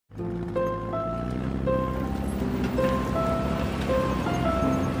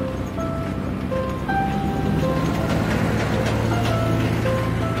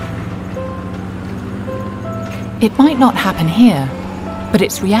It might not happen here, but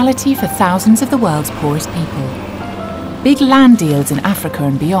it's reality for thousands of the world's poorest people. Big land deals in Africa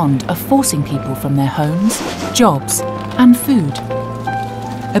and beyond are forcing people from their homes, jobs, and food.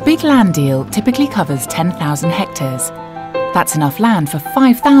 A big land deal typically covers 10,000 hectares. That's enough land for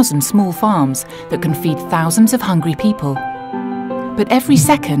 5,000 small farms that can feed thousands of hungry people. But every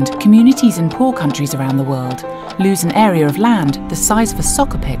second, communities in poor countries around the world lose an area of land the size of a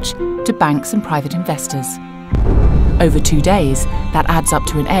soccer pitch to banks and private investors. Over 2 days, that adds up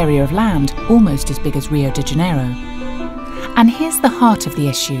to an area of land almost as big as Rio de Janeiro. And here's the heart of the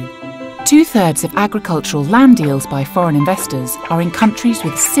issue. 2/3 of agricultural land deals by foreign investors are in countries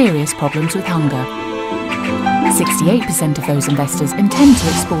with serious problems with hunger. 68% of those investors intend to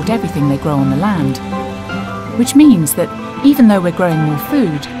export everything they grow on the land, which means that even though we're growing more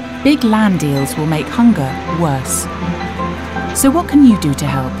food, big land deals will make hunger worse. So what can you do to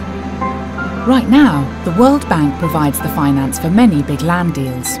help? Right now, the World Bank provides the finance for many big land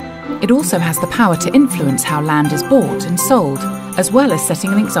deals. It also has the power to influence how land is bought and sold, as well as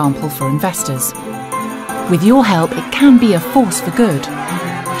setting an example for investors. With your help, it can be a force for good.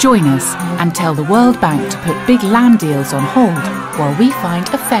 Join us and tell the World Bank to put big land deals on hold while we find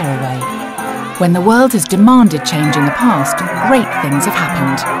a fairer way. When the world has demanded change in the past, great things have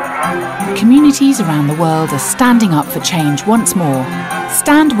happened. Communities around the world are standing up for change once more.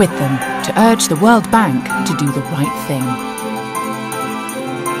 Stand with them to urge the World Bank to do the right thing.